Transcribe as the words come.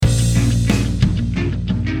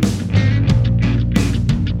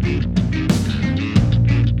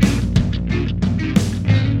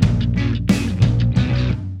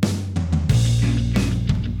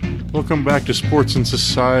welcome back to Sports and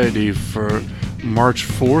Society for March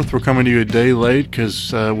 4th. We're coming to you a day late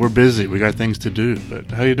because we're busy. We got things to do.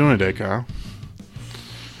 But how you doing today, Kyle?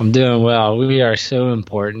 I'm doing well. We are so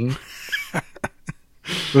important.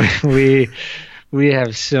 we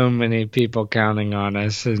have so many people counting on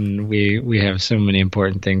us, and we have so many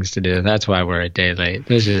important things to do. That's why we're a day late.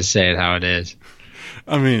 Let's just say it how it is.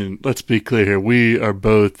 I mean, let's be clear here. We are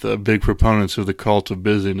both big proponents of the cult of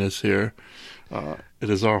busyness here. It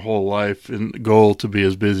is our whole life and goal to be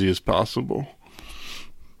as busy as possible.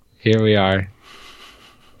 Here we are.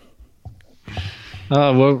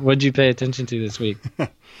 What'd you pay attention to this week?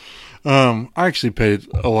 I actually paid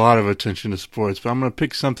a lot of attention to sports, but I'm going to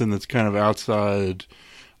pick something that's kind of outside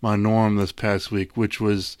my norm this past week, which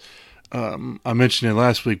was, I mentioned it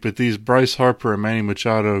last week, but these Bryce Harper and Manny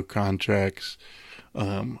Machado contracts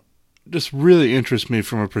just really interest me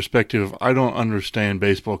from a perspective of I don't understand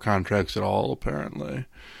baseball contracts at all, apparently.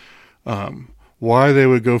 Why they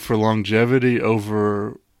would go for longevity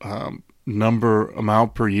over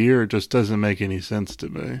amount per year just doesn't make any sense to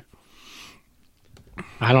me.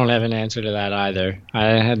 I don't have an answer to that either. I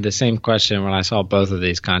had the same question when I saw both of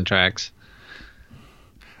these contracts.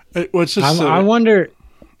 I wonder.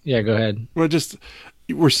 Yeah, go ahead. Well,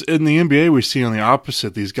 we're in the NBA. We see on the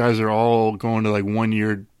opposite. These guys are all going to like 1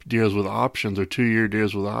 year deals with options or 2 year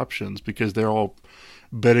deals with options because they're all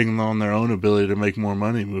betting on their own ability to make more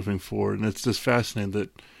money moving forward. And it's just fascinating that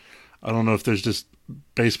I don't know if there's just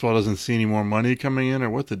baseball doesn't see any more money coming in or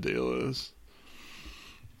what the deal is.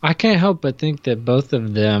 I can't help but think that both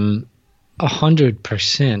of them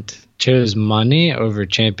 100% chose money over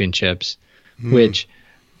championships, which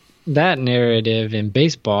that narrative in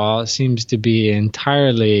baseball seems to be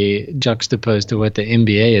entirely juxtaposed to what the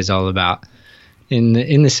NBA is all about. In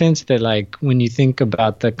the sense that, like, when you think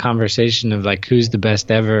about the conversation of like who's the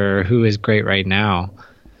best ever or who is great right now,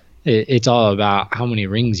 it's all about how many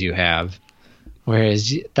rings you have.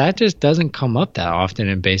 Whereas that just doesn't come up that often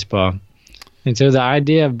in baseball. And so the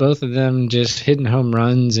idea of both of them just hitting home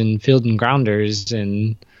runs and fielding grounders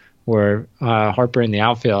or Harper in the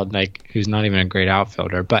outfield, like, who's not even a great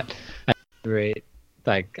outfielder, but great,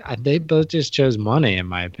 like, they both just chose money, in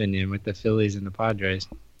my opinion, with the Phillies and the Padres.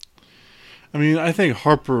 I mean, I think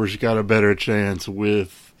Harper's got a better chance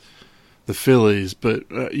with the Phillies, but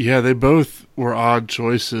they both were odd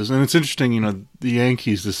choices. And it's interesting, the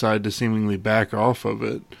Yankees decided to seemingly back off of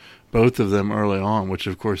it, both of them early on, which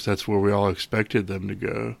of course that's where we all expected them to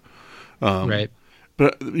go. Right.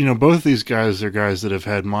 But, both of these guys are guys that have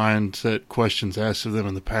had mindset questions asked of them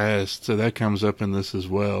in the past, so that comes up in this as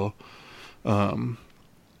well.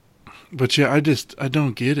 But yeah, I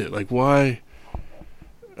don't get it. Like, why?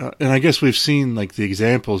 And I guess we've seen like the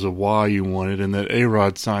examples of why you wanted, and that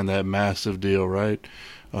A-Rod signed that massive deal, right?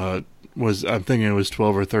 I'm thinking it was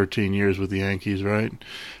 12 or 13 years with the Yankees, right?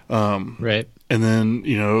 Right. And then,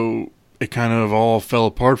 it kind of all fell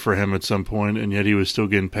apart for him at some point, and yet he was still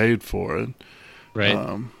getting paid for it.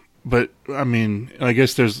 Right. But, I mean, I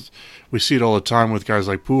guess we see it all the time with guys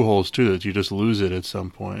like Pujols, too, that you just lose it at some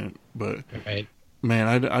point. But, right.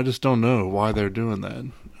 Man, I just don't know why they're doing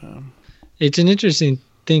that. It's an interesting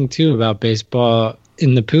thing, too, about baseball.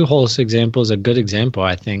 In the Pujols example is a good example,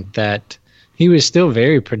 I think, that he was still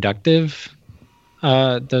very productive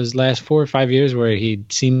those last 4 or 5 years where he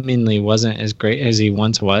seemingly wasn't as great as he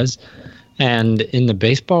once was. And in the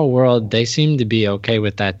baseball world, they seem to be okay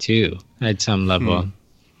with that too, at some level,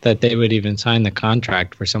 that they would even sign the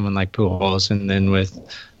contract for someone like Pujols, and then with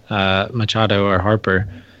Machado or Harper,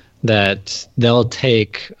 that they'll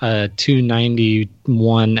take a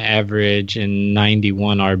 291 average and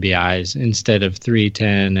 91 RBIs instead of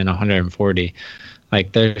 310 and 140.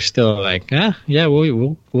 Like, they're still like, yeah,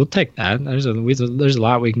 we'll take that. There's a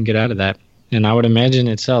lot we can get out of that. And I would imagine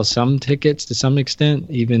it sells some tickets to some extent,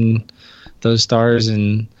 even those stars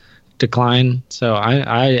in decline. So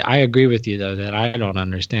I agree with you, though, that I don't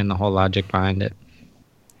understand the whole logic behind it.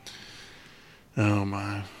 Oh,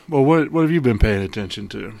 my. Well, what have you been paying attention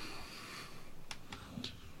to?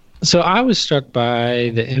 So I was struck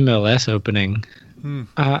by the MLS opening.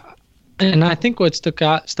 And I think what stuck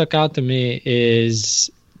out to me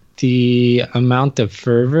is the amount of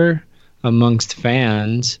fervor amongst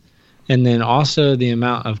fans, and then also the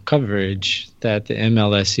amount of coverage that the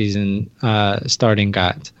MLS season starting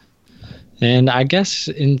got. And I guess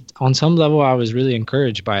on some level I was really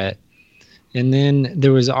encouraged by it. And then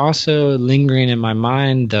there was also lingering in my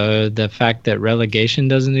mind, though, the fact that relegation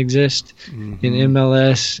doesn't exist in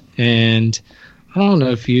MLS. And I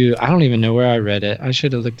don't even know where I read it. I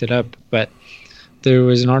should have looked it up. But there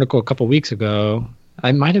was an article a couple weeks ago.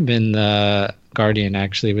 It might have been the Guardian,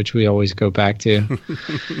 actually, which we always go back to.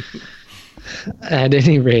 At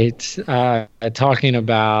any rate, talking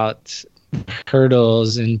about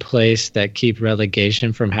hurdles in place that keep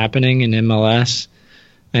relegation from happening in MLS,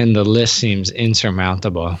 and the list seems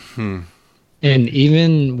insurmountable. And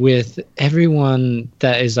even with everyone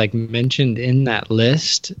that is like mentioned in that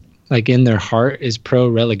list, like in their heart is pro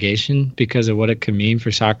relegation because of what it could mean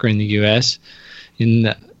for soccer in the U.S. In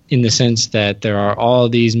the sense that there are all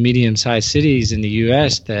these medium-sized cities in the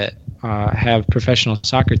U.S. that have professional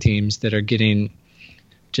soccer teams that are getting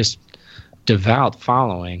just devout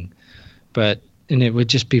following, and it would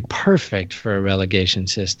just be perfect for a relegation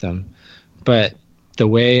system. But the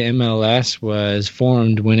way MLS was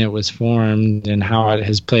formed when it was formed and how it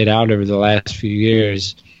has played out over the last few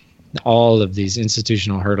years, all of these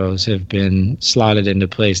institutional hurdles have been slotted into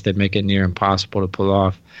place that make it near impossible to pull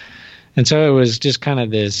off. And so it was just kind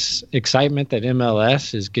of this excitement that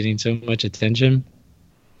MLS is getting so much attention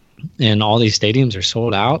and all these stadiums are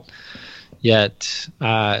sold out, yet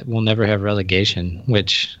we'll never have relegation,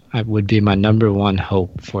 which would be my number one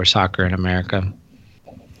hope for soccer in America.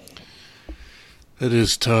 It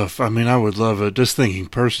is tough. I mean, I would love it. Just thinking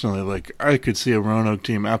personally, like I could see a Roanoke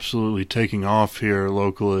team absolutely taking off here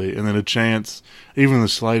locally, and then a chance, even the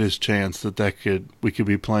slightest chance that we could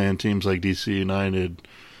be playing teams like DC United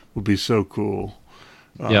would be so cool.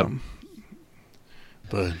 Yep.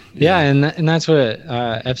 But yeah, and that's what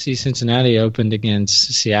FC Cincinnati opened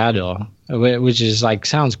against Seattle, which is like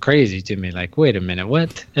sounds crazy to me. Like, wait a minute,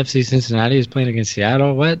 what? FC Cincinnati is playing against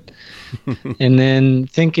Seattle? What? And then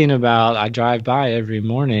thinking about, I drive by every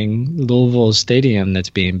morning Louisville Stadium that's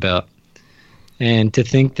being built, and to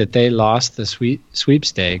think that they lost the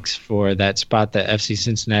sweepstakes for that spot that FC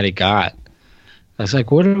Cincinnati got. I was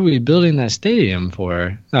like, what are we building that stadium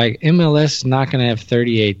for? Like, MLS is not going to have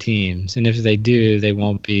 38 teams, and if they do, they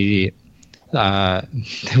won't be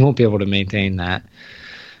able to maintain that.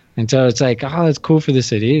 And so it's like, oh, it's cool for the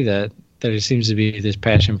city that there seems to be this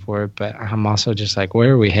passion for it, but I'm also just like,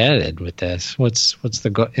 where are we headed with this? What's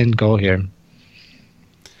the end goal here?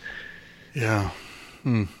 Yeah.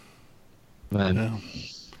 But, yeah.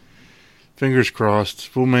 Fingers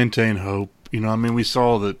crossed. We'll maintain hope. I mean, we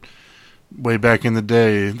saw that way back in the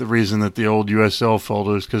day, the reason that the old USL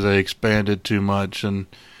folded is because they expanded too much, and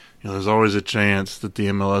there's always a chance that the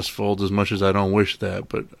MLS folds, as much as I don't wish that,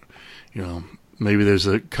 but maybe there's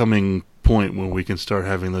a coming point when we can start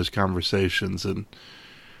having those conversations, and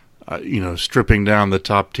stripping down the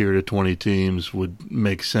top tier to 20 teams would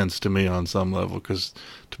make sense to me on some level, because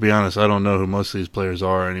to be honest, I don't know who most of these players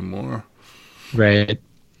are anymore. Right.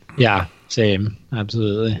 Yeah, same.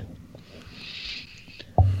 Absolutely.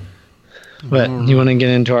 But you want to get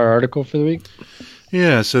into our article for the week?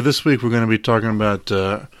 Yeah, so this week we're going to be talking about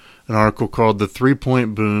an article called "The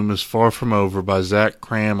 3-Point Boom is Far From Over" by Zach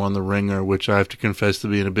Cram on The Ringer, which I have to confess to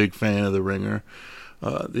being a big fan of The Ringer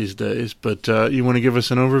these days. But you want to give us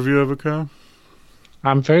an overview of it, Kyle?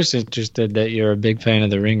 I'm first interested that you're a big fan of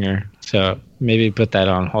The Ringer, so maybe put that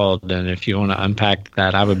on hold, and if you want to unpack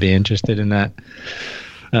that, I would be interested in that.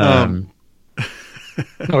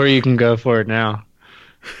 Or you can go for it now.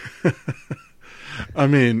 I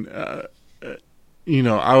mean, I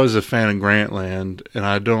was a fan of Grantland, and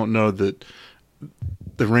I don't know that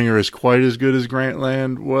The Ringer is quite as good as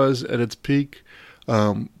Grantland was at its peak,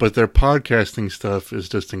 but their podcasting stuff is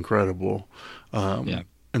just incredible. Yeah.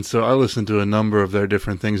 And so I listen to a number of their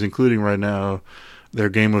different things, including right now their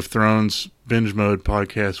Game of Thrones binge mode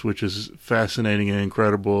podcast, which is fascinating and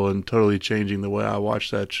incredible and totally changing the way I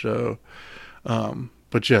watch that show.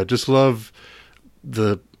 But yeah, just love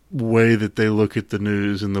the way that they look at the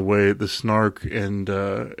news and the snark and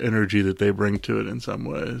energy that they bring to it in some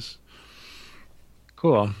ways.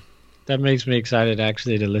 Cool. That makes me excited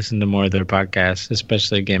actually to listen to more of their podcasts,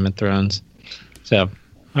 especially Game of Thrones. So, all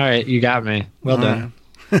right, you got me. Well done.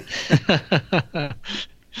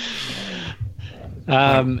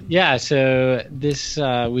 Yeah, so this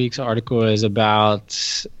week's article is about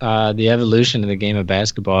the evolution of the game of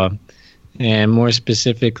basketball. And more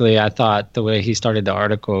specifically, I thought the way he started the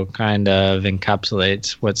article kind of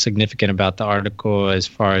encapsulates what's significant about the article as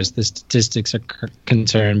far as the statistics are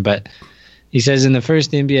concerned. But he says in the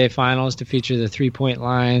first NBA Finals to feature the three-point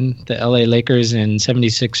line, the LA Lakers and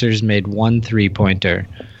 76ers made one three-pointer.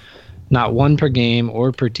 Not one per game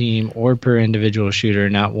or per team or per individual shooter.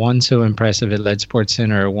 Not one so impressive it led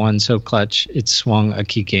SportsCenter, or one so clutch it swung a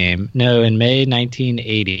key game. No, in May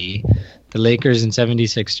 1980... the Lakers and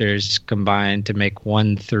 76ers combined to make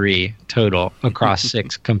 1-3 total across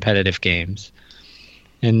 6 competitive games.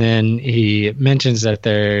 And then he mentions that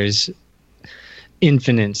there's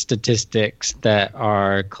infinite statistics that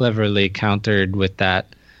are cleverly countered with that.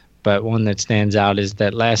 but one that stands out is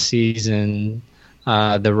that last season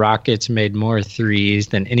the Rockets made more threes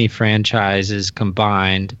than any franchises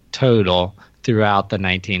combined total throughout the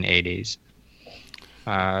 1980s.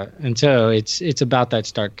 And so it's about that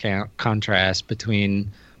stark contrast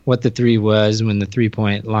between what the three was when the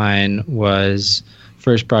three-point line was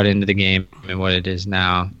first brought into the game and what it is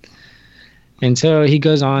now. And so he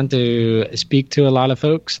goes on to speak to a lot of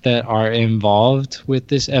folks that are involved with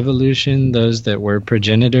this evolution, those that were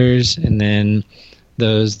progenitors, and then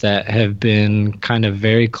those that have been kind of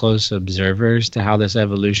very close observers to how this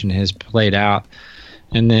evolution has played out.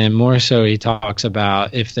 And then more so, he talks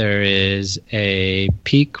about if there is a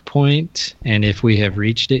peak point and if we have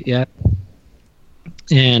reached it yet.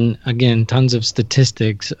 And again, tons of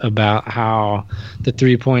statistics about how the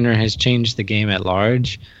three-pointer has changed the game at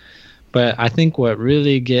large. But I think what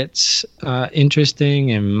really gets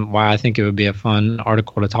interesting and why I think it would be a fun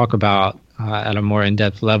article to talk about at a more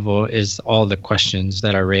in-depth level is all the questions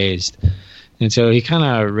that are raised. And so he kind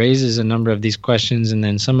of raises a number of these questions, and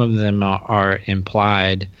then some of them are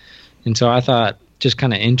implied. And so I thought just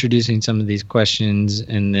kind of introducing some of these questions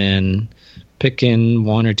and then picking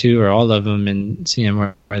one or two or all of them and seeing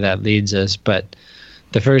where that leads us. But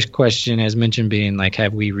the first question, as mentioned, being like,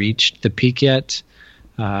 have we reached the peak yet?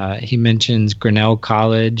 He mentions Grinnell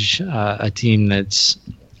College, a team that's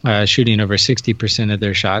shooting over 60% of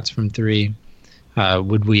their shots from three.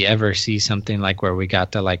 Would we ever see something like where we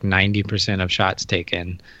got to like 90% of shots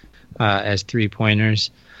taken as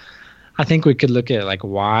three-pointers? I think we could look at like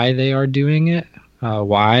why they are doing it.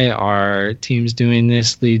 Why are teams doing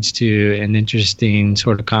this leads to an interesting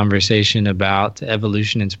sort of conversation about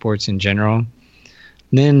evolution in sports in general.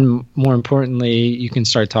 Then, more importantly, you can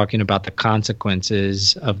start talking about the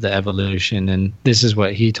consequences of the evolution, and this is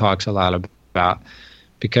what he talks a lot about,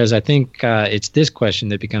 because I think it's this question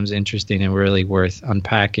that becomes interesting and really worth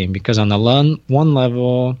unpacking, because on the one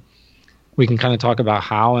level, we can kind of talk about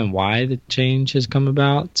how and why the change has come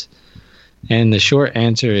about, and the short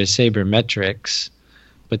answer is sabermetrics.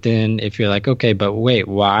 But then if you're like, okay, but wait,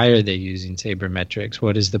 why are they using sabermetrics?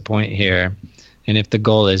 What is the point here? And if the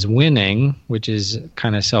goal is winning, which is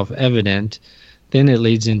kind of self-evident, then it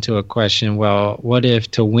leads into a question, well, what if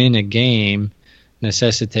to win a game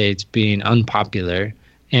necessitates being unpopular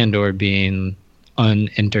and or being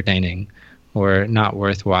unentertaining or not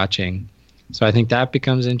worth watching? So I think that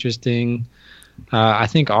becomes interesting. I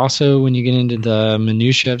think also when you get into the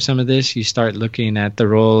minutiae of some of this, you start looking at the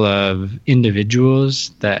role of individuals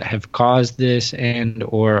that have caused this and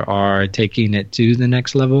or are taking it to the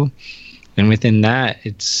next level. And within that,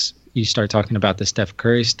 you start talking about the Steph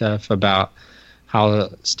Curry stuff, about how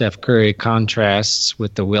Steph Curry contrasts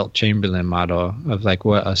with the Wilt Chamberlain model of like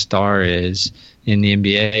what a star is in the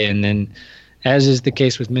NBA. And then, as is the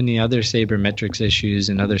case with many other sabermetrics issues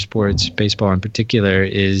in other sports, baseball in particular,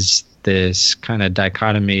 is this kind of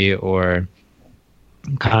dichotomy or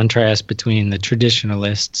contrast between the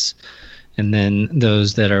traditionalists and then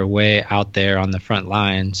those that are way out there on the front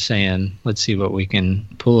line saying, let's see what we can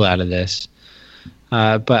pull out of this.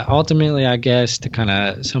 But ultimately, I guess, to kind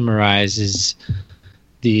of summarize, is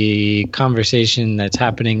the conversation that's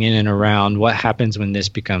happening in and around what happens when this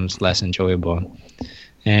becomes less enjoyable.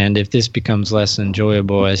 And if this becomes less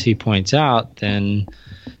enjoyable, as he points out, then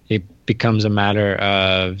it becomes a matter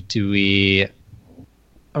of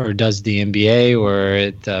does the NBA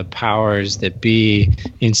or the powers that be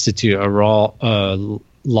institute a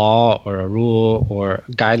law or a rule or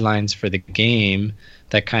guidelines for the game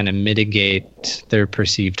that kind of mitigate their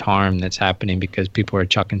perceived harm that's happening because people are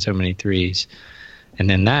chucking so many threes. And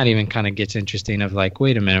then that even kind of gets interesting of like,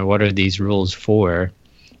 wait a minute, what are these rules for?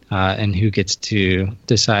 And who gets to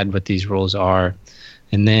decide what these rules are?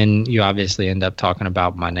 And then you obviously end up talking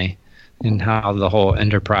about money and how the whole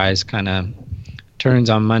enterprise kind of turns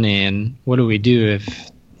on money. And what do we do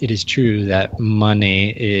if it is true that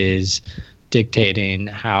money is dictating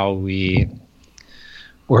how we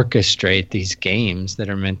orchestrate these games that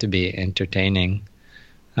are meant to be entertaining?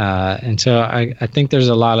 And so I think there's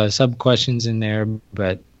a lot of sub-questions in there,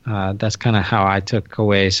 but that's kind of how I took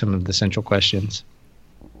away some of the central questions.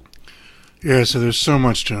 Yeah, so there's so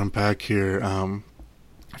much to unpack here.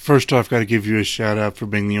 First off, got to give you a shout out for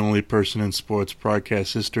being the only person in sports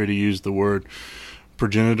broadcast history to use the word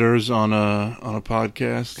progenitors on a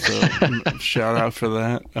podcast. So shout out for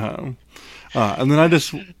that. And then I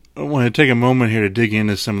just want to take a moment here to dig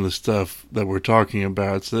into some of the stuff that we're talking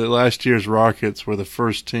about. So last year's Rockets were the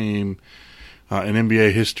first team in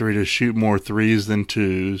NBA history to shoot more threes than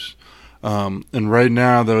twos. And right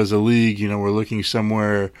now, though, as a league, we're looking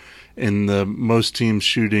somewhere in the most teams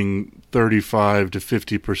shooting 35 to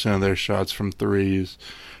 50% of their shots from threes.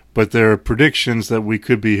 but there are predictions that we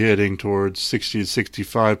could be heading towards 60 to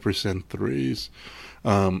 65% threes.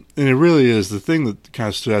 And it really is. The thing that kind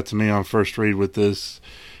of stood out to me on first read with this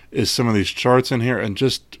is some of these charts in here, and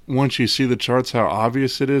just once you see the charts, how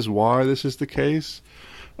obvious it is why this is the case.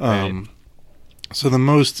 Right. So the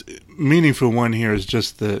most meaningful one here is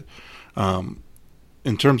just that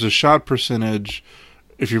in terms of shot percentage,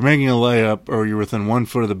 if you're making a layup or you're within 1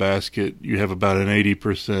 foot of the basket, you have about an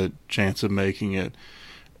 80% chance of making it.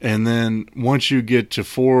 And then once you get to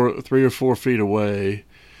 3 or 4 feet away,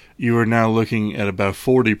 you are now looking at about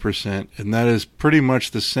 40%, and that is pretty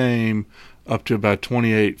much the same up to about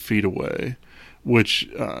 28 feet away, which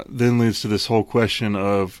then leads to this whole question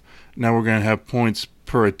of now we're going to have points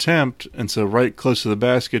per attempt, and so right close to the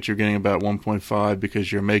basket you're getting about 1.5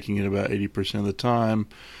 because you're making it about 80% of the time.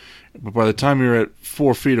 But by the time you're at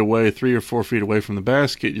 4 feet away, 3 or 4 feet away from the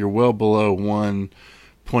basket, you're well below 1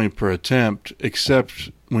 point per attempt,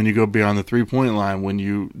 except when you go beyond the 3-point line, when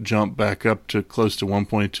you jump back up to close to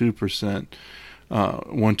 1.2%,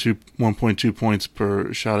 1.2 points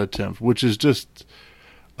per shot attempt, which is just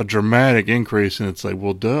a dramatic increase. And it's like,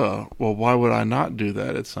 well, duh. Well, why would I not do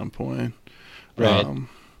that at some point? Right.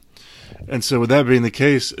 And so with that being the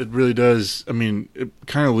case, it really does, I mean, it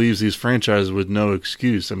kind of leaves these franchises with no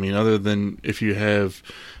excuse. I mean, other than if you have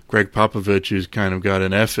Greg Popovich, who's kind of got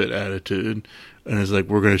an effort attitude and is like,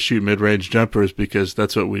 we're going to shoot mid-range jumpers because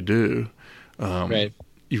that's what we do. Right.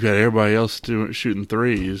 You've got everybody else shooting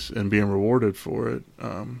threes and being rewarded for it.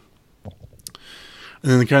 And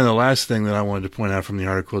then kind of the last thing that I wanted to point out from the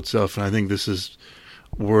article itself, and I think this is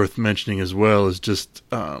worth mentioning as well, is just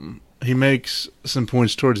he makes some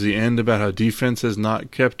points towards the end about how defense has not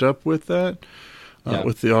kept up with that,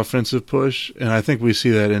 with the offensive push. And I think we see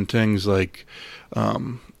that in things like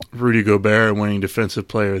Rudy Gobert winning Defensive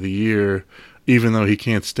Player of the Year, even though he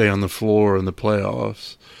can't stay on the floor in the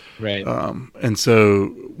playoffs. Right. And so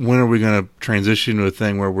when are we going to transition to a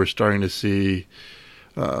thing where we're starting to see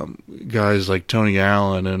guys like Tony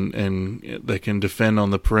Allen and they can defend on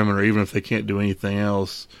the perimeter even if they can't do anything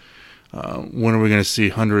else? When are we going to see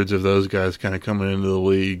hundreds of those guys kind of coming into the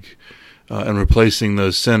league and replacing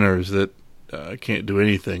those centers that can't do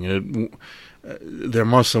anything? And they're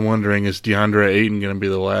also wondering, is DeAndre Ayton going to be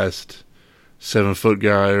the last 7-foot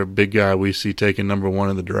guy or big guy we see taking number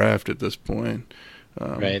 1 in the draft at this point?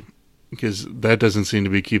 Right. Because that doesn't seem to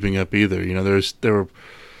be keeping up either. You know, there were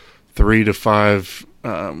 3 to 5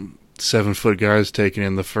 7-foot guys taken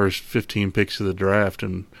in the first 15 picks of the draft,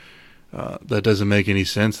 and that doesn't make any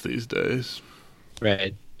sense these days.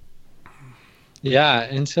 Right. Yeah,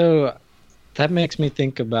 and so that makes me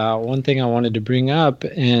think about one thing I wanted to bring up,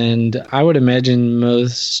 and I would imagine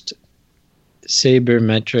most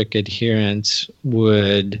sabermetric adherents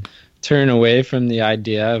would turn away from the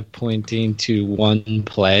idea of pointing to one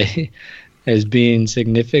play as being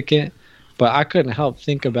significant. But I couldn't help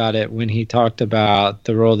think about it when he talked about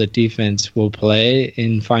the role that defense will play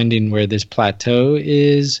in finding where this plateau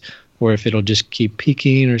is, or if it'll just keep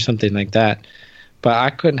peaking or something like that. But I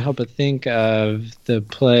couldn't help but think of the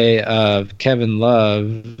play of Kevin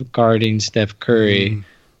Love guarding Steph Curry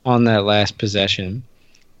on that last possession.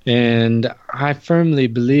 And I firmly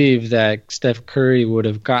believe that Steph Curry would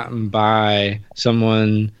have gotten by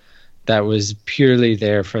someone that was purely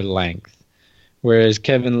there for length. Whereas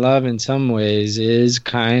Kevin Love, in some ways, is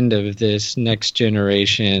kind of this next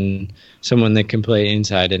generation, someone that can play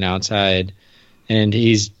inside and outside. And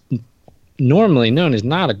he's normally known as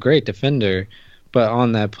not a great defender, but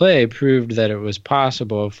on that play proved that it was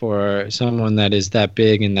possible for someone that is that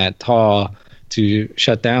big and that tall to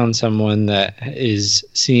shut down someone that is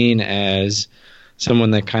seen as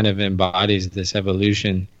someone that kind of embodies this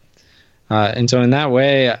evolution. And so in that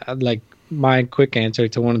way, like my quick answer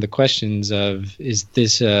to one of the questions of, is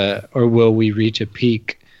this or will we reach a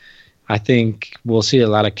peak? I think we'll see a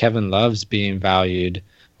lot of Kevin Loves being valued,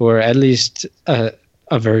 or at least a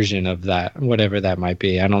version of that, whatever that might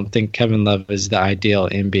be. I don't think Kevin Love is the ideal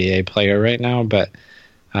NBA player right now, but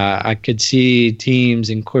I could see teams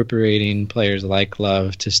incorporating players like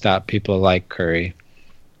Love to stop people like Curry.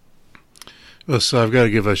 Well, so I've got to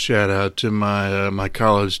give a shout out to my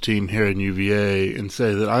college team here in UVA and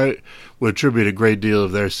say that I would attribute a great deal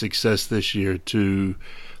of their success this year to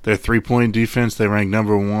their 3-point defense. They ranked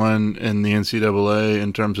number 1 in the NCAA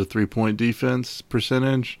in terms of 3-point defense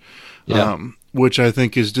percentage, which I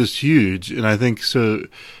think is just huge. And I think so.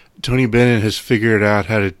 Tony Bennett has figured out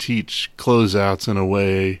how to teach closeouts in a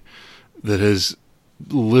way that has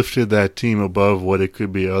lifted that team above what it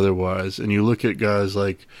could be otherwise. And you look at guys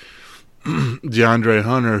like DeAndre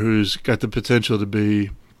Hunter, who's got the potential to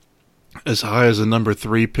be as high as a number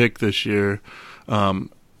 3 pick this year.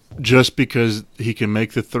 just because he can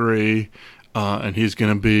make the three, and he's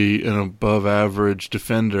going to be an above average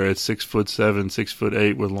defender at 6'7",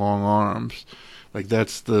 6'8" with long arms. Like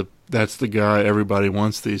that's the guy everybody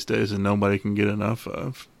wants these days, and nobody can get enough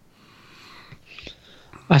of.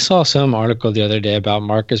 I saw some article the other day about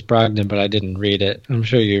Marcus Brogdon, but I didn't read it. I'm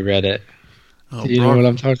sure you read it. Oh, Do you know what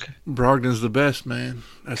I'm talking? Brogdon's the best, man.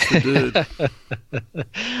 That's the dude.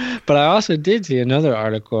 But I also did see another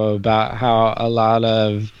article about how a lot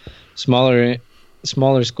of smaller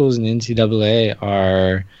schools in the NCAA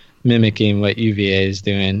are mimicking what UVA is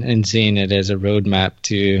doing and seeing it as a roadmap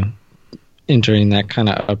to entering that kind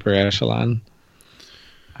of upper echelon.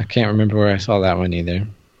 I can't remember where I saw that one either.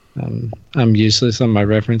 I'm useless on my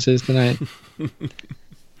references tonight.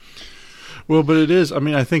 Well, but it is. I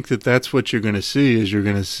mean, I think that's what you're going to see. Is you're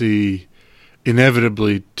going to see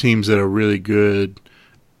inevitably teams that are really good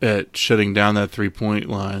at shutting down that 3-point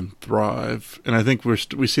line thrive, and I think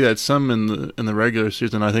we see that some in the regular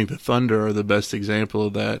season. I think the Thunder are the best example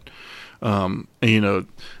of that. And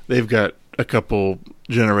they've got a couple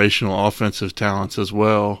generational offensive talents as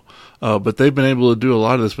well, but they've been able to do a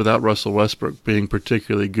lot of this without Russell Westbrook being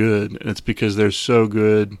particularly good, and it's because they're so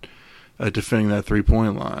good at defending that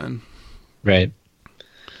 3-point line. Right.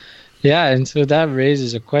 Yeah, and so that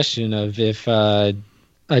raises a question of if a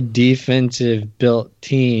defensive-built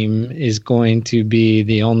team is going to be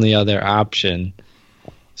the only other option.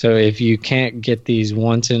 So if you can't get these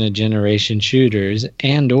once-in-a-generation shooters,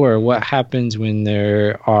 and or what happens when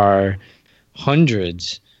there are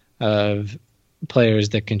hundreds of players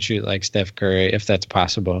that can shoot like Steph Curry, if that's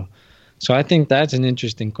possible. So I think that's an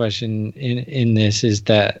interesting question in this, is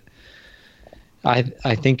that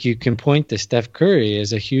I think you can point to Steph Curry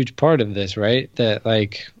as a huge part of this, right? That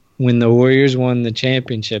like when the Warriors won the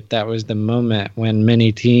championship, that was the moment when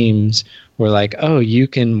many teams were like, oh, you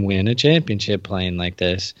can win a championship playing like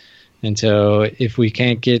this. And so if we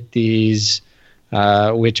can't get these,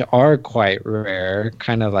 which are quite rare,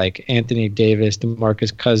 kind of like Anthony Davis,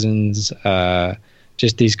 DeMarcus Cousins,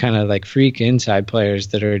 just these kind of like freak inside players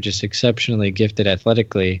that are just exceptionally gifted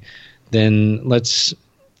athletically, then let's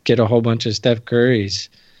get a whole bunch of Steph Currys.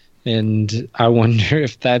 And I wonder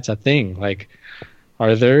if that's a thing. Like,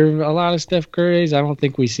 are there a lot of Steph Currys? I don't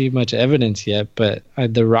think we see much evidence yet, but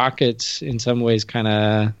the Rockets in some ways kind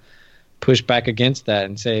of push back against that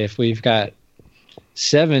and say if we've got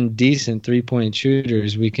 7 decent 3-point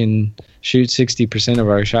shooters, we can shoot 60% of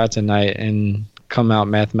our shots a night and come out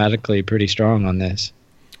mathematically pretty strong on this.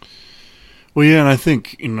 Well, yeah, and I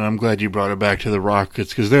think, I'm glad you brought it back to the Rockets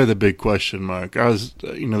because they're the big question mark. There's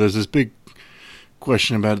this big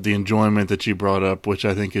question about the enjoyment that you brought up, which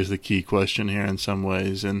I think is the key question here in some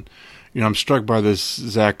ways. And, I'm struck by this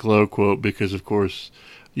Zach Lowe quote because, of course,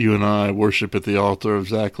 you and I worship at the altar of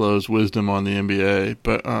Zach Lowe's wisdom on the NBA.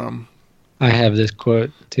 But I have this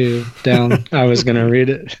quote, too, down. I was going to read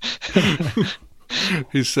it.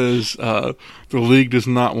 He says, the league does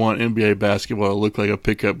not want NBA basketball to look like a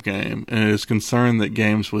pickup game, and it is concerned that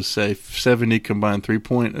games with, say, 70 combined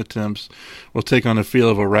 3-point attempts will take on the feel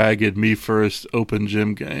of a ragged, me-first, open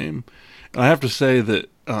gym game. And I have to say that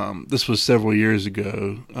this was several years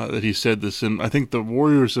ago that he said this, and I think the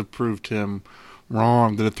Warriors have proved him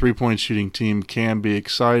wrong, that a 3-point shooting team can be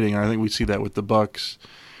exciting. And I think we see that with the Bucks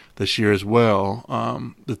this year as well,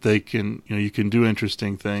 that they can, you can do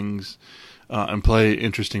interesting things and play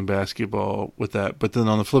interesting basketball with that. But then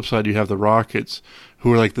on the flip side, you have the Rockets,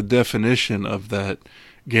 who are like the definition of that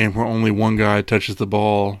game where only one guy touches the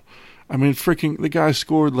ball. I mean, the guy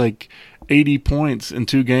scored like 80 points in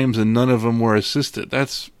 2 games and none of them were assisted.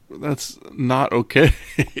 That's not okay.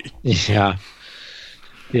 Yeah.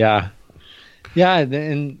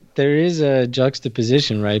 And there is a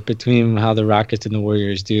juxtaposition, right, between how the Rockets and the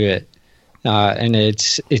Warriors do it, and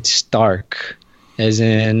it's stark. As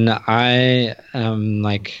in, I am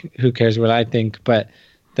like, who cares what I think? But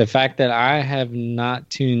the fact that I have not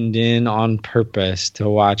tuned in on purpose to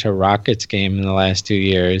watch a Rockets game in the last 2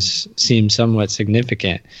 years seems somewhat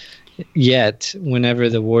significant. Yet, whenever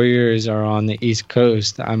the Warriors are on the East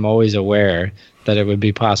Coast, I'm always aware that it would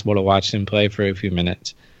be possible to watch them play for a few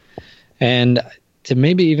minutes. And to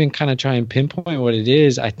maybe even kind of try and pinpoint what it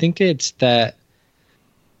is, I think it's that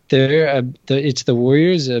it's the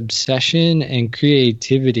Warriors' obsession and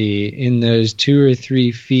creativity in those 2 or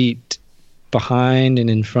 3 feet behind and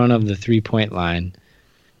in front of the 3-point line.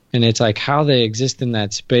 And it's like how they exist in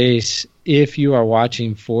that space, if you are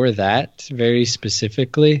watching for that very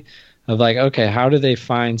specifically, of like, okay, how do they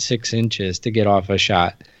find 6 inches to get off a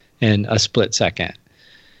shot in a split second?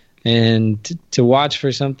 And to watch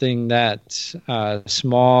for something that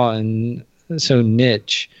small and so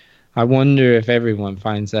niche, I wonder if everyone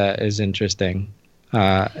finds that as interesting.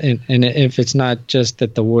 And if it's not just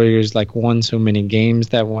that the Warriors like won so many games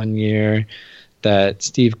that one year, that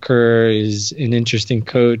Steve Kerr is an interesting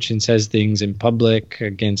coach and says things in public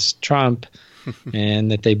against Trump, and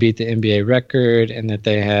that they beat the NBA record, and that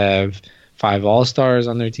they have 5 All-Stars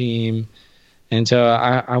on their team. And so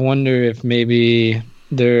I wonder if maybe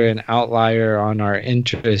they're an outlier on our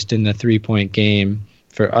interest in the three-point game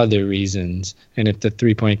for other reasons, and if the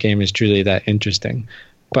three-point game is truly that interesting.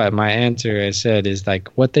 But my answer, as said, is like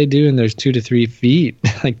what they do in those 2 to 3 feet.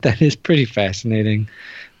 Like that is pretty fascinating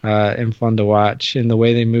and fun to watch. And the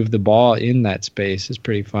way they move the ball in that space is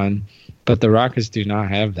pretty fun. But the Rockets do not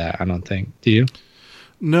have that, I don't think. Do you?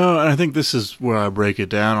 No, and I think this is where I break it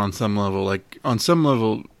down on some level. Like on some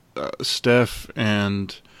level, Steph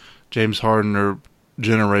and James Harden are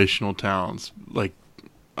generational talents. Like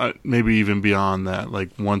maybe even beyond that,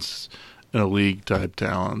 like once in a league type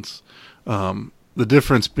talents. The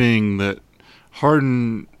difference being that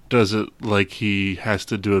Harden does it like he has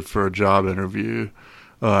to do it for a job interview,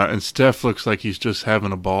 and Steph looks like he's just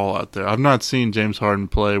having a ball out there. I've not seen James Harden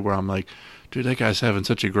play where I'm like, dude, that guy's having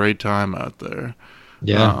such a great time out there.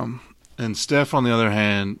 Yeah. And Steph, on the other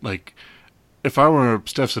hand, like if I were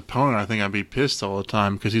Steph's opponent, I think I'd be pissed all the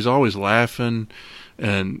time because he's always laughing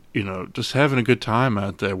and, just having a good time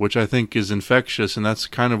out there, which I think is infectious, and that's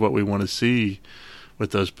kind of what we want to see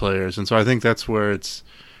with those players. And so I think that's where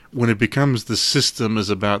when it becomes the system is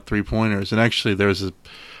about three-pointers. And actually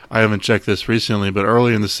I haven't checked this recently, but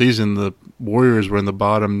early in the season, the Warriors were in the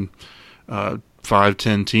bottom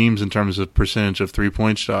 5-10 teams in terms of percentage of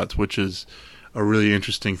three-point shots, which is a really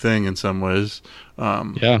interesting thing in some ways.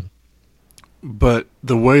 Yeah. But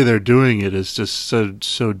the way they're doing it is just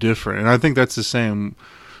so different. And I think that's the same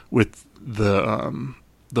with the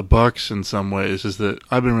Bucks in some ways, is that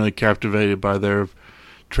I've been really captivated by their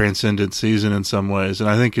transcendent season in some ways, and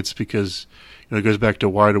I think it's because it goes back to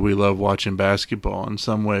why do we love watching basketball. In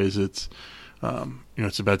some ways it's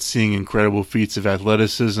it's about seeing incredible feats of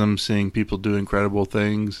athleticism, seeing people do incredible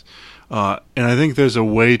things, and I think there's a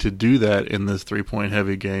way to do that in this 3-point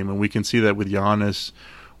heavy game, and we can see that with Giannis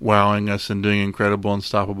wowing us and doing incredible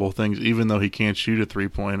unstoppable things even though he can't shoot a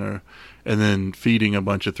 3-pointer, and then feeding a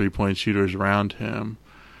bunch of 3-point shooters around him.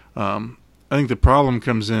 I think the problem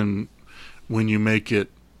comes in when you make it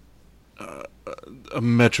a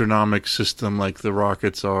metronomic system like the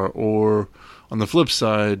Rockets are, or on the flip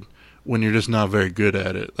side, when you're just not very good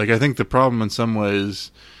at it. Like I think the problem in some ways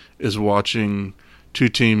is watching two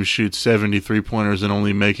teams shoot 70 3-pointers and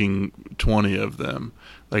only making 20 of them.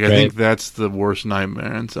 Like I think that's the worst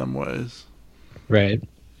nightmare in some ways. Right.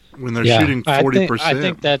 When they're shooting 40%. I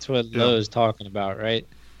think that's what Lowe's talking about, right?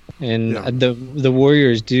 And the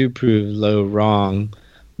Warriors do prove Lowe wrong.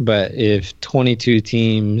 But if 22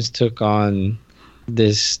 teams took on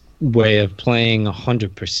this way of playing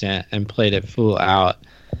 100% and played it full out,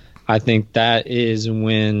 I think that is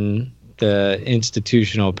when the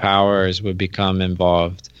institutional powers would become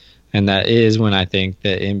involved. And that is when I think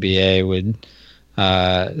the NBA would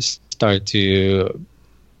start to,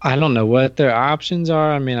 I don't know what their options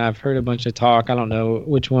are. I mean, I've heard a bunch of talk. I don't know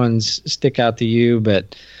which ones stick out to you,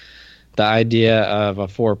 but the idea of a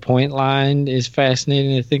 4-point line is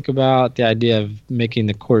fascinating to think about. The idea of making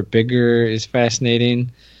the court bigger is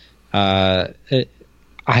fascinating. It's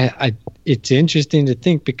interesting to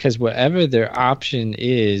think because whatever their option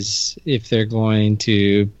is, if they're going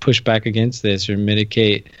to push back against this or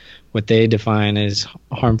mitigate what they define as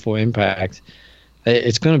harmful impact,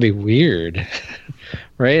 it's going to be weird,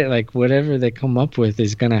 right? Like whatever they come up with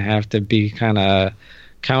is going to have to be kind of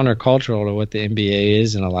countercultural to what the NBA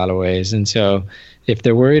is in a lot of ways. And so if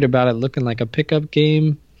they're worried about it looking like a pickup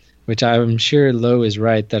game, which I'm sure Lowe is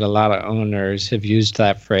right that a lot of owners have used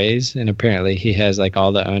that phrase, and apparently he has like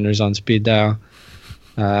all the owners on speed dial,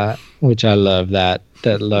 which I love that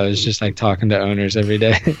Lowe is just like talking to owners every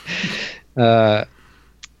day. But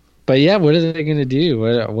yeah, what are they going to do?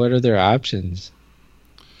 What are their options?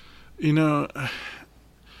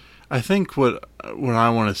 I think what I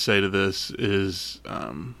want to say to this is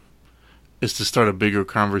to start a bigger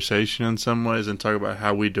conversation in some ways and talk about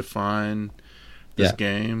how we define this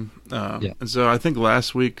game. And so I think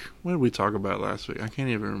last week, what did we talk about last week? I can't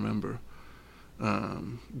even remember.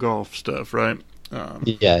 Golf stuff, right?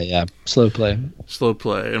 Slow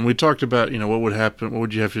play. And we talked about, what would happen, what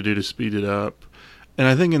would you have to do to speed it up? And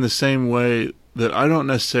I think in the same way that I don't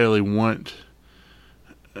necessarily want...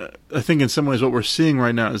 I think in some ways what we're seeing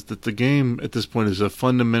right now is that the game at this point is a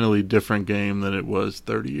fundamentally different game than it was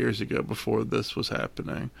 30 years ago before this was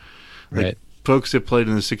happening. Right. folks that played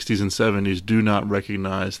in the 60s and 70s do not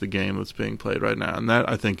recognize the game that's being played right now, and that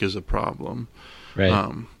I think is a problem.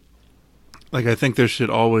 Right. Like, I think there should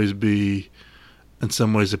always be, in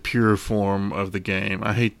some ways, a pure form of the game.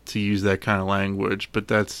 I hate to use that kind of language, but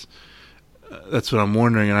that's what I'm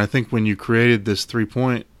wondering. And I think when you created this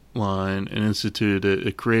 3-point line and instituted it,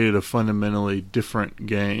 it created a fundamentally different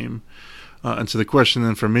game. And so the question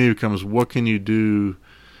then for me becomes, what can you do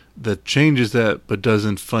that changes that but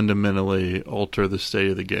doesn't fundamentally alter the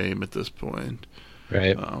state of the game at this point?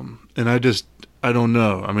 Right. And I don't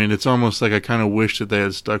know. I mean, it's almost like I kind of wish that they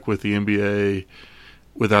had stuck with the NBA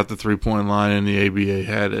without the 3-point line and the ABA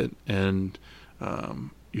had it. And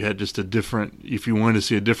you had just a different, if you wanted to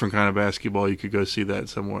see a different kind of basketball, you could go see that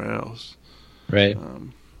somewhere else. Right.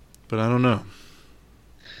 But I don't know.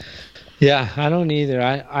 Yeah, I don't either.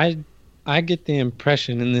 I get the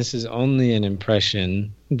impression, and this is only an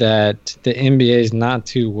impression, that the NBA is not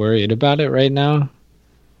too worried about it right now.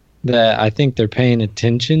 That I think they're paying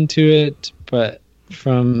attention to it, but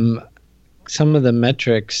from some of the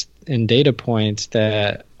metrics and data points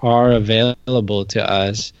that are available to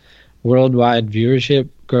us, worldwide viewership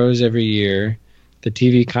grows every year, the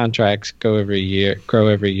TV contracts grow every year,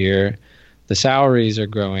 the salaries are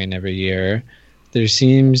growing every year. There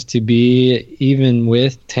seems to be, even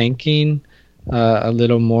with tanking, a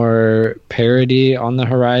little more parity on the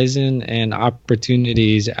horizon and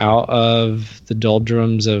opportunities out of the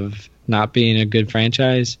doldrums of not being a good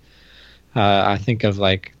franchise. I think of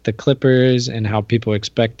like the Clippers and how people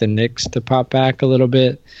expect the Knicks to pop back a little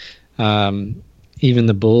bit. Even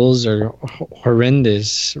the Bulls are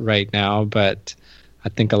horrendous right now, but I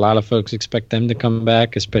think a lot of folks expect them to come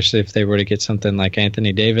back, especially if they were to get something like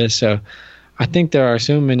Anthony Davis. So I think there are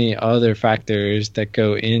so many other factors that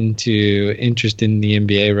go into interest in the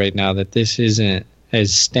NBA right now that this isn't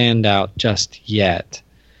as standout just yet.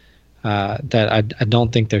 That I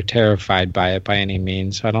don't think they're terrified by it by any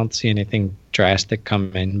means. So I don't see anything drastic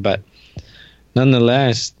coming. But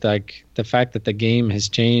nonetheless, like the fact that the game has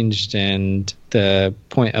changed and the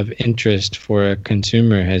point of interest for a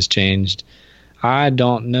consumer has changed, I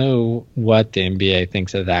don't know what the NBA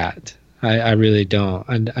thinks of that. I really don't.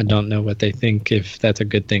 I don't know what they think, if that's a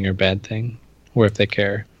good thing or bad thing, or if they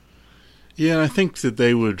care. Yeah, I think that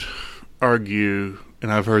they would argue,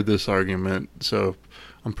 and I've heard this argument, so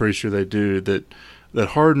I'm pretty sure they do, that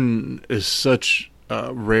Harden is such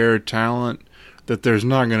rare talent that there's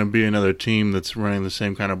not going to be another team that's running the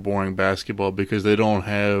same kind of boring basketball because they don't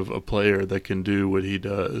have a player that can do what he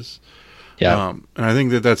does. Yeah. And I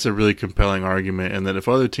think that that's a really compelling argument, and that if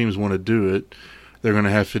other teams want to do it, they're going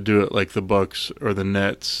to have to do it like the Bucks or the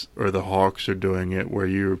Nets or the Hawks are doing it, where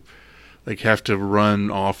you like have to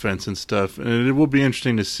run offense and stuff. And it will be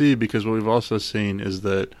interesting to see, because what we've also seen is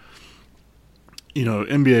that, you know,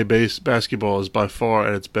 NBA-based basketball is by far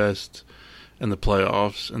at its best in the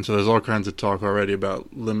playoffs. And so there's all kinds of talk already about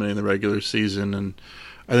limiting the regular season. And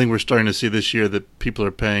I think we're starting to see this year that people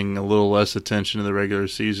are paying a little less attention to the regular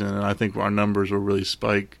season. And I think our numbers will really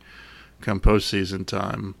spike come postseason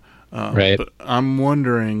time. Right. But I'm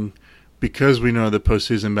wondering, because we know that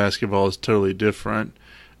postseason basketball is totally different,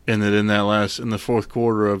 and that in the fourth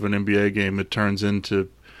quarter of an NBA game, it turns into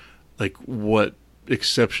like what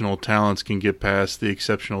exceptional talents can get past the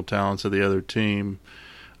exceptional talents of the other team.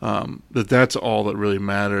 That's all that really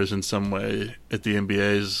matters in some way at the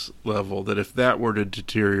NBA's level. That if that were to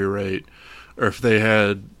deteriorate, or if they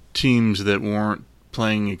had teams that weren't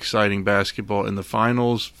playing exciting basketball in the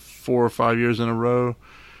finals 4 or 5 years in a row,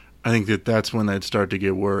 I think that's when they'd start to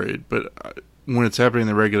get worried. But when it's happening in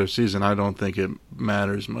the regular season, I don't think it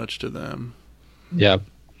matters much to them. Yeah.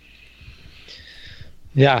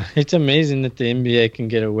 Yeah, it's amazing that the NBA can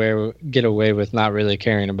get away with not really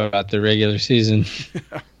caring about the regular season.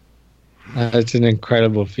 It's an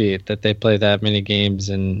incredible feat that they play that many games,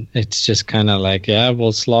 and it's just kind of like, yeah,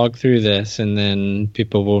 we'll slog through this, and then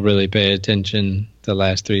people will really pay attention the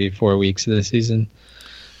last 3-4 weeks of the season,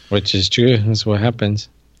 which is true. That's what happens.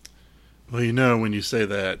 Well, you know, when you say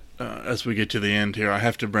that, as we get to the end here, I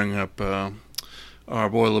have to bring up our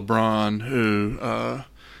boy LeBron, who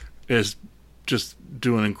is just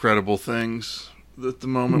doing incredible things at the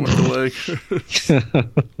moment with the Lakers.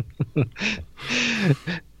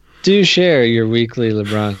 Do share your weekly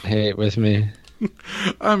LeBron hate with me.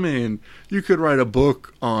 I mean, you could write a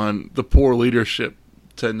book on the poor leadership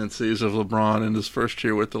tendencies of LeBron in his first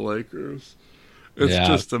year with the Lakers. It's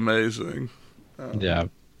just amazing. Yeah.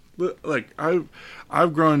 Like,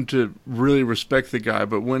 I've grown to really respect the guy,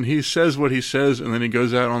 but when he says what he says and then he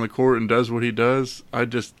goes out on the court and does what he does, I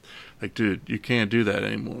just, like, dude, you can't do that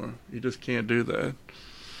anymore. You just can't do that.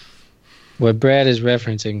 What Brad is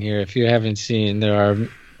referencing here, if you haven't seen, there are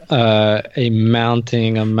a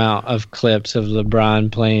mounting amount of clips of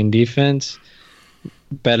LeBron playing defense.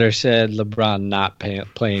 Better said, LeBron not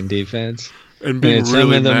playing defense. And being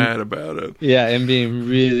really mad about it. Yeah, and being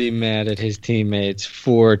really mad at his teammates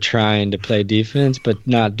for trying to play defense, but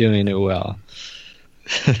not doing it well.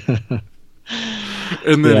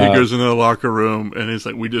 And then he goes into the locker room, and he's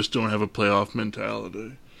like, we just don't have a playoff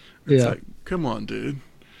mentality. It's like, come on, dude.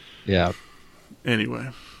 Yeah. Anyway.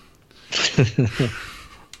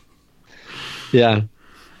 Yeah.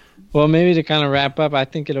 Well, maybe to kind of wrap up, I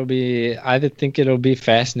think it'll be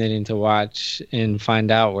fascinating to watch and find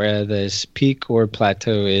out where this peak or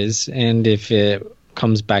plateau is, and if it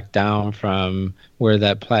comes back down from where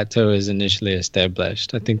that plateau is initially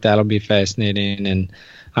established. I think that'll be fascinating, and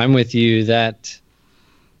I'm with you that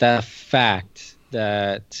fact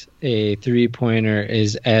that a three-pointer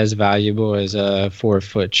is as valuable as a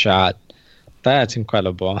 4-foot shot, that's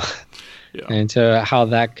incredible. Yeah. And so how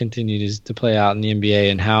that continues to play out in the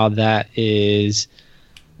NBA and how that is,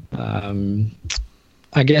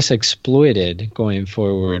 I guess, exploited going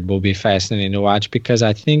forward will be fascinating to watch, because I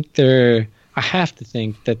have to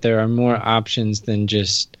think that there are more options than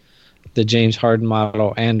just the James Harden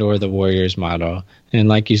model and or the Warriors model. And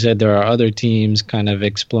like you said, there are other teams kind of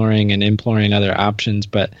exploring and imploring other options,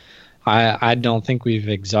 but I don't think we've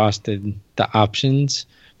exhausted the options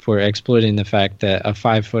for exploiting the fact that a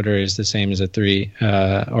 5-footer is the same as a 3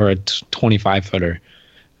 or a 25-footer.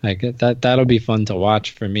 Like that'll be fun to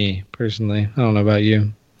watch for me personally. I don't know about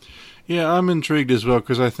you. Yeah, I'm intrigued as well,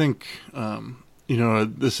 because I think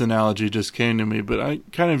this analogy just came to me, but I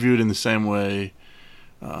kind of view it in the same way.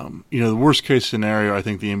 The worst case scenario, I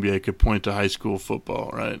think the NBA could point to high school football,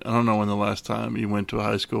 right? I don't know when the last time you went to a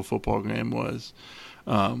high school football game was.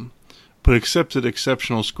 But except at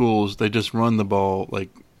exceptional schools, they just run the ball like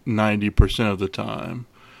 90% of the time.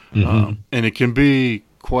 Mm-hmm. And it can be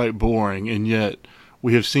quite boring, and yet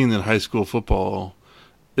we have seen that high school football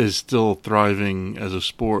is still thriving as a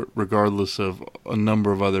sport regardless of a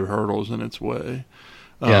number of other hurdles in its way.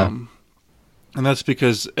 And that's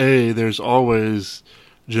because, there's always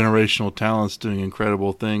generational talents doing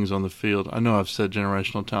incredible things on the field. I know I've said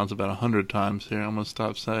generational talents about 100 times here. I'm going to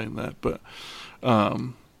stop saying that, but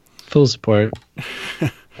full support.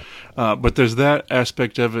 But there's that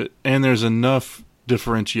aspect of it, and there's enough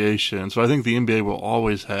differentiation. So I think the NBA will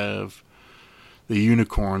always have the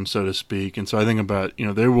unicorn, so to speak. And so I think about,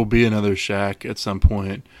 there will be another Shaq at some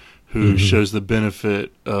point who shows the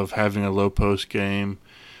benefit of having a low post game.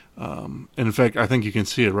 And in fact, I think you can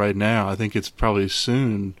see it right now. I think it's probably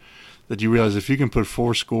soon that you realize if you can put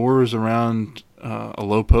 4 scorers around a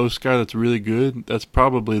low post guy that's really good, that's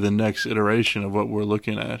probably the next iteration of what we're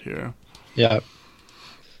looking at here. Yeah.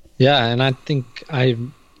 Yeah, and I think I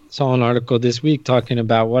saw an article this week talking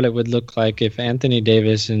about what it would look like if Anthony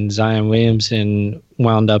Davis and Zion Williamson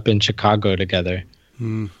wound up in Chicago together.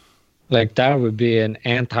 Like, that would be an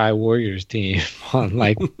anti-Warriors team on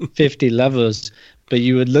like 50 levels. But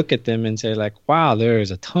you would look at them and say, like, wow, there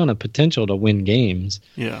is a ton of potential to win games.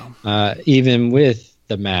 Yeah. Even with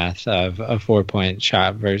the math of a 4-point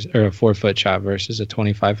shot versus, or a 4-foot shot versus a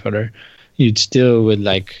 25-footer, you'd still would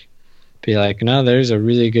be like, no, there's a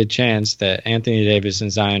really good chance that Anthony Davis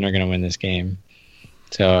and Zion are going to win this game.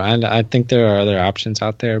 So I think there are other options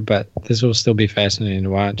out there, but this will still be fascinating to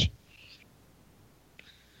watch.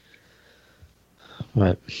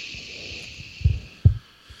 What?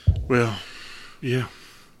 Well, yeah.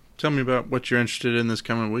 Tell me about what you're interested in this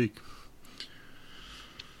coming week.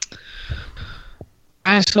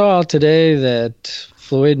 I saw today that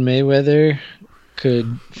Floyd Mayweather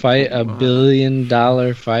could fight a $1 billion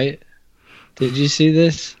fight. Did you see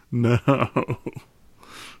this? No.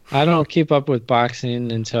 I don't keep up with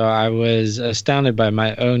boxing, and so I was astounded by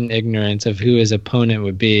my own ignorance of who his opponent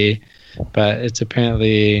would be. But it's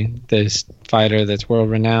apparently this fighter that's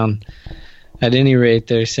world-renowned. At any rate,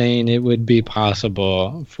 they're saying it would be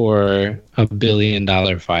possible for a $1 billion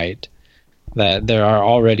fight. That there are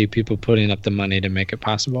already people putting up the money to make it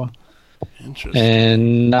possible. Interesting.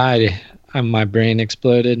 And my brain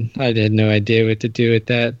exploded. I had no idea what to do with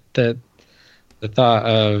that. The thought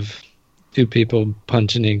of 2 people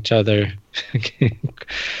punching each other,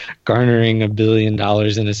 garnering $1 billion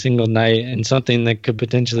in a single night, and something that could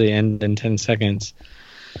potentially end in 10 seconds.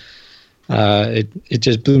 It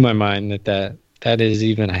just blew my mind that is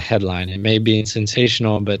even a headline. It may be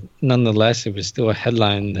sensational, but nonetheless, it was still a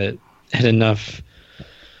headline that had enough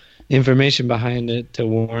information behind it to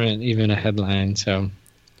warrant even a headline. So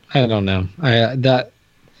I don't know.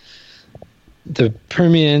 The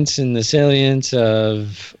permeance and the salience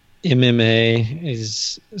of MMA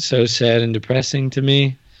is so sad and depressing to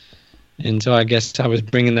me. And so I guess I was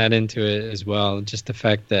bringing that into it as well. Just the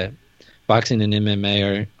fact that boxing and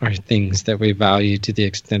MMA are things that we value to the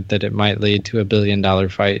extent that it might lead to $1 billion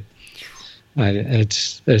fight.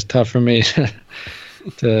 It's tough for me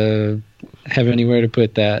to have anywhere to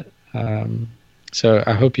put that. So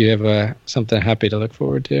I hope you have something happy to look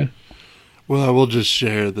forward to. Well, I will just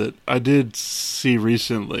share that I did see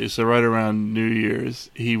recently, so right around New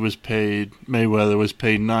Year's, Mayweather was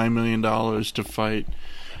paid $9 million to fight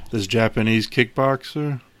this Japanese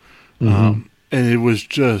kickboxer. And it was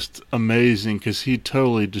just amazing because he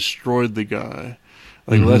totally destroyed the guy.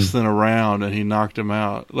 Less than a round, and he knocked him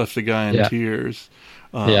out, left the guy in tears.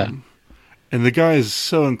 And the guy is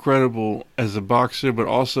so incredible as a boxer, but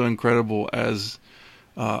also incredible as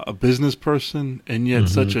a business person, and yet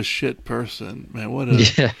such a shit person. Man, what a...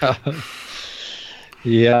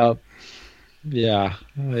 Yeah.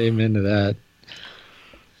 Amen to that.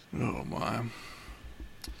 Oh, my.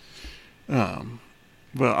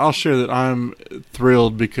 Well, I'll share that I'm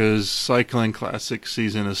thrilled because Cycling Classic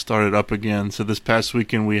season has started up again. So this past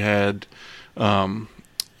weekend we had, Kuurne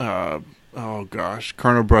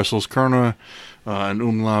Brussels Kuurne and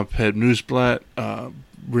Umlauf Het Nieuwsblad.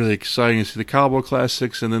 Really exciting to see the Cowboy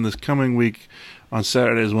Classics. And then this coming week on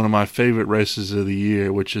Saturday is one of my favorite races of the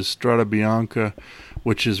year, which is Strada Bianca,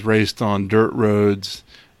 which is raced on dirt roads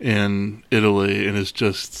in Italy, and is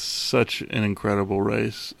just such an incredible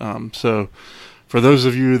race. So for those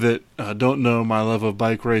of you that don't know my love of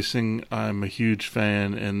bike racing, I'm a huge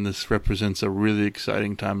fan, and this represents a really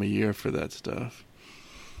exciting time of year for that stuff.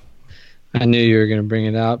 I knew you were going to bring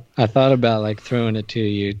it up. I thought about throwing it to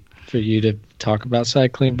you for you to talk about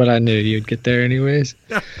cycling, but I knew you'd get there anyways.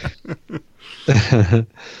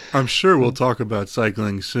 I'm sure we'll talk about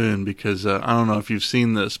cycling soon because I don't know if you've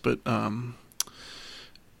seen this, but a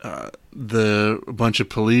bunch of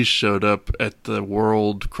police showed up at the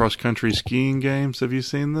World Cross Country Skiing Games. Have you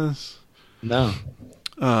seen this? No.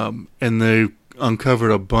 And they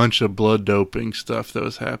uncovered a bunch of blood doping stuff that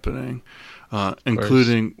was happening,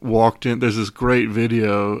 including there's this great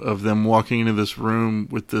video of them walking into this room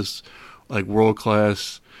with this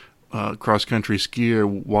world-class cross-country skier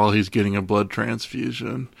while he's getting a blood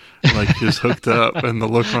transfusion. He's hooked up, and the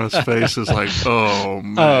look on his face is oh,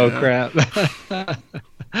 man. Oh, crap.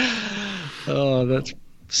 Oh, that's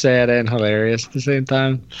sad and hilarious at the same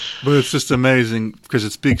time. But it's just amazing because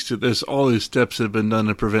it speaks to there's all these steps that have been done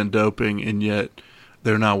to prevent doping, and yet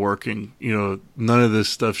they're not working. None of this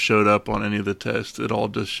stuff showed up on any of the tests. It all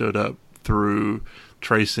just showed up through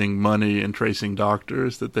tracing money and tracing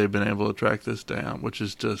doctors that they've been able to track this down, which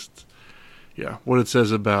is just, what it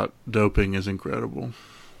says about doping is incredible.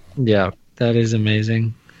 Yeah, that is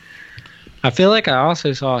amazing. I feel like I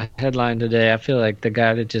also saw a headline today. I feel like the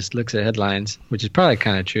guy that just looks at headlines, which is probably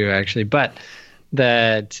kind of true actually, but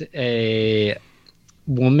that a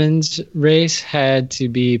women's race had to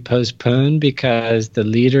be postponed because the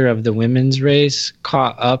leader of the women's race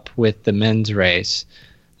caught up with the men's race.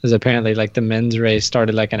 Because apparently the men's race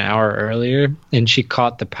started an hour earlier, and she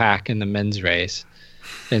caught the pack in the men's race.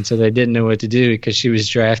 And so they didn't know what to do because she was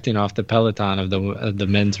drafting off the peloton of the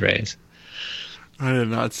men's race. I did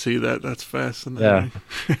not see that. That's fascinating.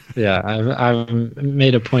 Yeah. I've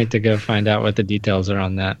made a point to go find out what the details are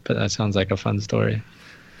on that, but that sounds like a fun story.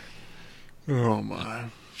 Oh, my.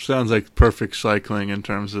 Sounds like perfect cycling in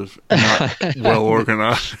terms of not well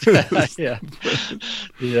organized.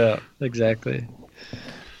 Yeah, exactly.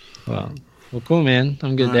 Well, cool, man.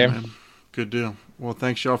 I'm good there. Man. Good deal. Well,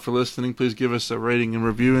 thanks, y'all, for listening. Please give us a rating and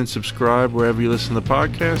review and subscribe wherever you listen to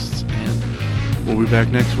podcasts. And we'll be back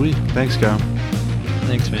next week. Thanks, Kyle.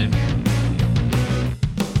 Thanks, man.